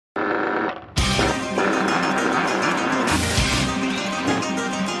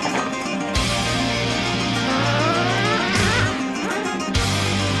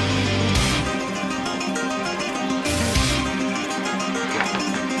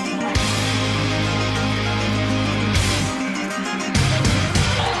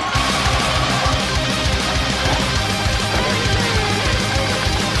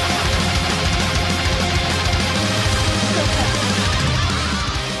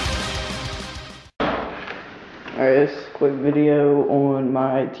Alright, this is a quick video on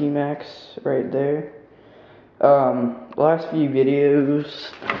my T-Max right there. Last few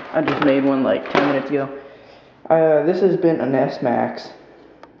videos, I just made one like 10 minutes ago. This has been an S-Max,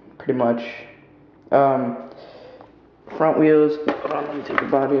 pretty much. Front wheels, hold on, let me take the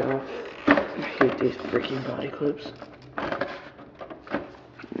body off. I hate these freaking body clips.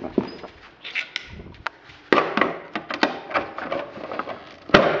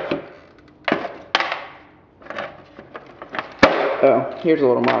 Oh, here's a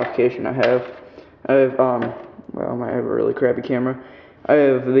little modification I have. I have, well, I might have a really crappy camera. I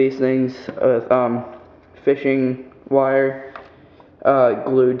have these things with, fishing wire,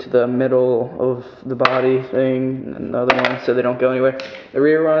 glued to the middle of the body thing, and the other ones so they don't go anywhere. The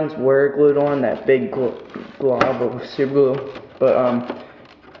rear ones were glued on, that big glob of super glue, but,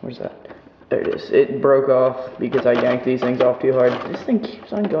 where's that? There it is. It broke off because I yanked these things off too hard. This thing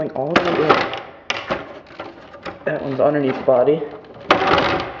keeps on going all the way in. That one's underneath the body.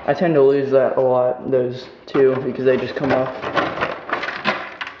 I tend to lose that a lot, those two, because they just come off.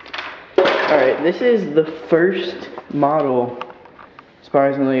 Alright, this is the first model,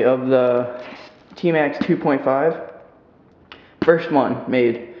 surprisingly, of the T-Max 2.5. First one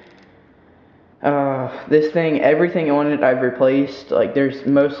made. This thing, everything on it I've replaced. Like, there's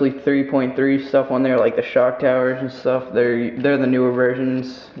mostly 3.3 stuff on there, like the shock towers and stuff. They're the newer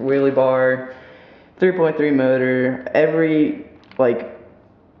versions. Wheelie bar, 3.3 motor,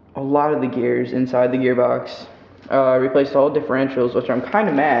 a lot of the gears inside the gearbox. Replaced all differentials, which I'm kind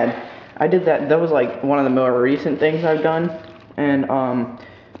of mad. I did that. That was like one of the more recent things I've done. And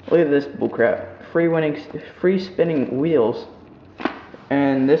look at this bullcrap. Free spinning wheels.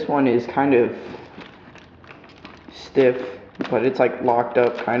 And this one is kind of stiff, but it's like locked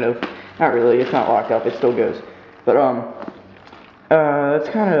up, kind of. Not really. It's not locked up. It still goes. But that's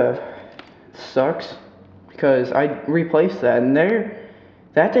kind of sucks because I replaced that, and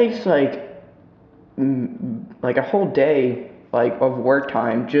that takes like a whole day of work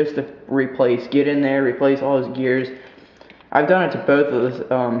time just to get in there, replace all his gears. I've done it to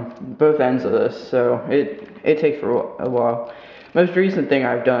both ends of this, so it takes for a while. Most recent thing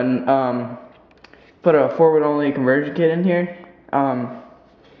I've done, put a forward only conversion kit in here.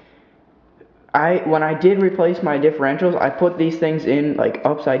 When I did replace my differentials, I put these things in like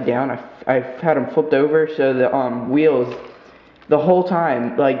upside down. I've had them flipped over so the wheels, the whole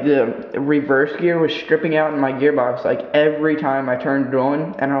time, like the reverse gear was stripping out in my gearbox like every time I turned it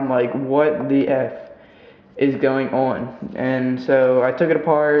on, and I'm like, what the F is going on? And so I took it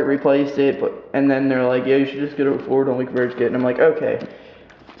apart, replaced it, and then they're like, yeah, you should just get a forward only conversion kit. And I'm like, okay.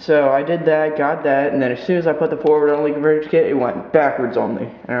 So I did that, got that, and then as soon as I put the forward only conversion kit, it went backwards on me.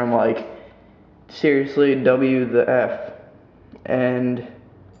 And I'm like, seriously, W the F. And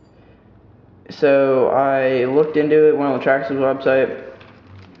so I looked into it, went on the Traxxas website,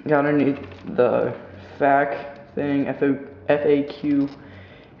 got underneath the FAQ thing, FAQ,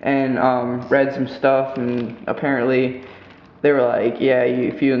 and read some stuff, and apparently they were like, yeah,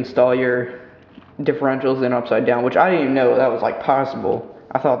 if you install your differentials in upside down, which I didn't even know that was like possible.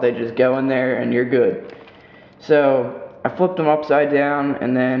 I thought they'd just go in there and you're good. So I flipped them upside down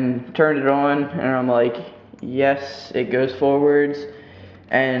and then turned it on, and I'm like, yes, it goes forwards.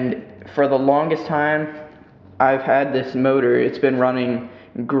 And for the longest time I've had this motor, it's been running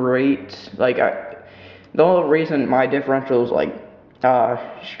great. Like, the only reason my differential is like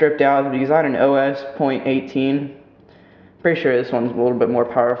stripped out is because I had an OS 0.18. Pretty sure this one's a little bit more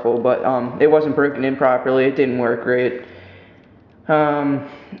powerful, but it wasn't broken in properly. It didn't work great.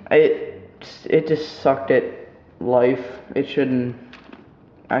 It just sucked at life. I should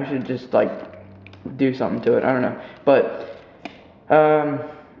just like do something to it. I don't know. But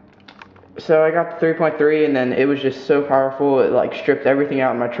so I got the 3.3, and then it was just so powerful, it like stripped everything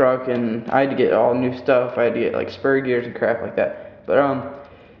out in my truck, and I had to get all new stuff. I had to get like spur gears and crap like that. But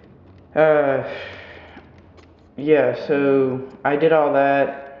yeah, so I did all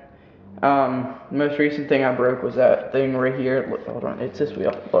that. Most recent thing I broke was that thing right here. Look, hold on, it's this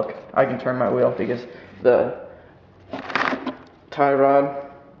wheel. Look, I can turn my wheel because the tie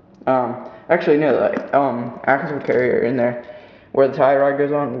rod, actually no, the axle carrier in there where the tie rod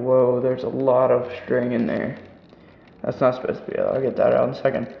goes on. Whoa, there's a lot of string in there. That's not supposed to be. I'll get that out in a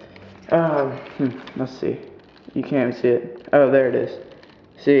second. Let's see. You can't even see it. Oh, there it is.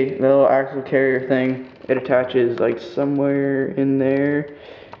 See, the little axle carrier thing, it attaches like somewhere in there,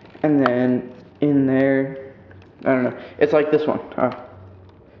 and then in there, I don't know, it's like this one,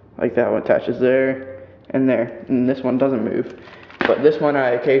 like that one attaches there, and there, and this one doesn't move, but this one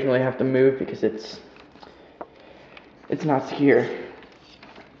I occasionally have to move because it's not secure.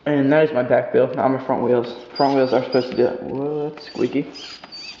 And that is my back wheel, not my front wheels. Front wheels are supposed to do that. What? Squeaky.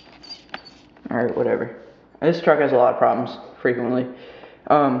 Alright, whatever. This truck has a lot of problems, frequently.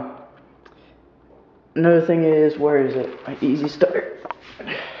 Another thing is, where is it? My easy start.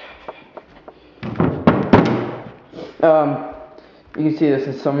 You can see this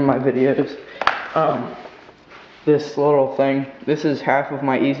in some of my videos. This little thing, this is half of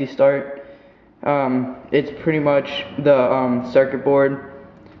my easy start. It's pretty much the circuit board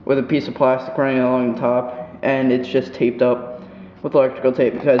with a piece of plastic running along the top, and it's just taped up with electrical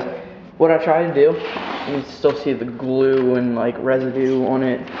tape, because what I tried to do, you can still see the glue and like residue on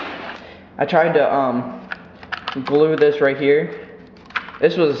it. I tried to glue this right here.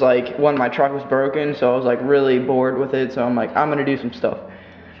 This was like when my truck was broken, so I was like really bored with it, so I'm like, I'm gonna do some stuff.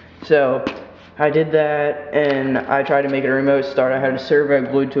 So I did that, and I tried to make it a remote start. I had a servo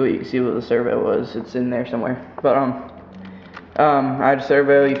glued to it. You can see what the servo was. It's in there somewhere. But I had a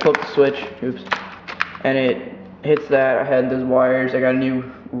servo. You flip the switch, oops, and it hits that. I had those wires. I got new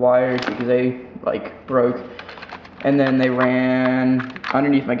wires because they like broke, and then they ran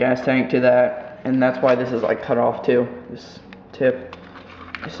underneath my gas tank to that, and that's why this is like cut off too, this tip.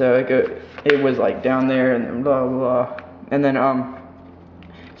 So it was like down there, and then blah blah, and then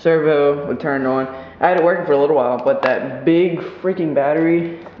servo would turn on. I had it working for a little while, but that big freaking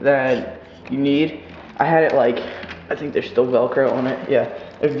battery that you need, I had it like, I think there's still Velcro on it. Yeah,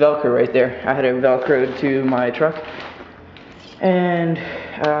 there's Velcro right there. I had it Velcroed to my truck, and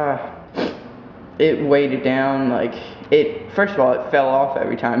it weighed it down. Like, first of all, it fell off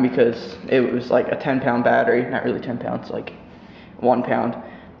every time because it was like a 10-pound battery. Not really 10 pounds, like 1 pound.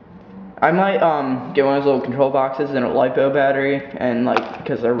 I might get one of those little control boxes and a LiPo battery, and like,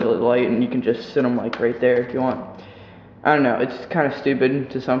 because they're really light and you can just sit them like right there if you want. I don't know, it's kind of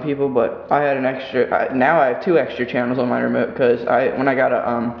stupid to some people, but I had an extra, now I have 2 extra channels on my remote, because when I got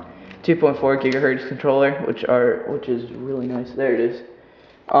a 2.4 gigahertz controller, which is really nice. There it is.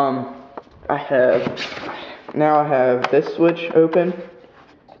 I have this switch open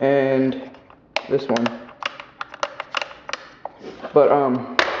and this one. But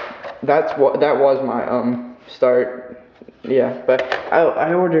that was my start. Yeah, but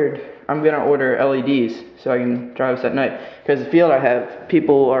I'm gonna order LEDs so I can drive this at night, because the field I have,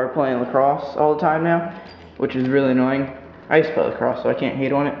 people are playing lacrosse all the time now, which is really annoying. I used to play lacrosse, so I can't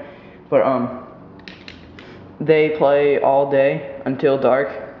hate on it, but they play all day until dark,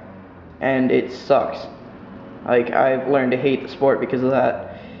 and it sucks. Like, I've learned to hate the sport because of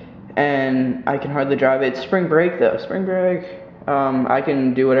that, and I can hardly drive it. It's spring break though. Spring break, I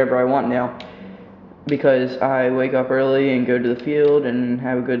can do whatever I want now, because I wake up early and go to the field and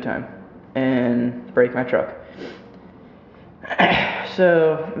have a good time and break my truck.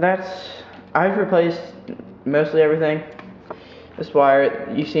 So I've replaced mostly everything. This wire,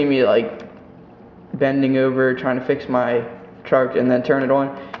 you see me like bending over trying to fix my truck and then turn it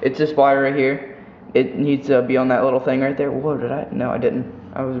on. It's this wire right here. It needs to be on that little thing right there. Whoa, did I? No, I didn't.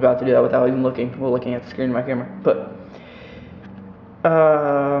 I was about to do that without even looking. Well, looking at the screen of my camera. But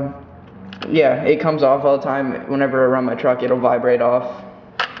yeah, it comes off all the time. Whenever I run my truck, it'll vibrate off.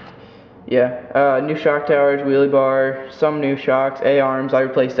 Yeah, new shock towers, wheelie bar, some new shocks, A-arms. I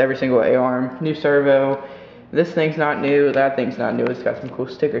replaced every single A-arm. New servo. This thing's not new, that thing's not new. It's got some cool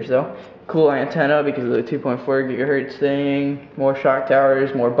stickers though. Cool antenna because of the 2.4 gigahertz thing. More shock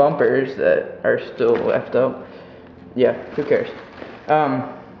towers, more bumpers that are still left up. Yeah, who cares?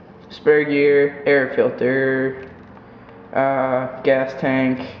 Spare gear, air filter, gas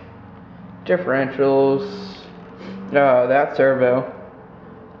tank, differentials, that servo,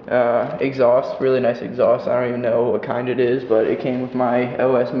 exhaust, really nice exhaust. I don't even know what kind it is, but it came with my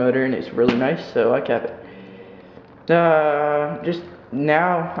OS motor and it's really nice, so I kept it. Just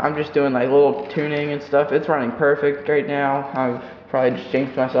now I'm just doing like little tuning and stuff. It's running perfect right now. I've probably just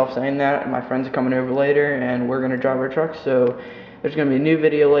jinxed myself saying that. My friends are coming over later and we're gonna drive our truck, so there's gonna be a new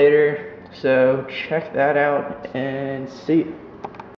video later, so check that out and see you.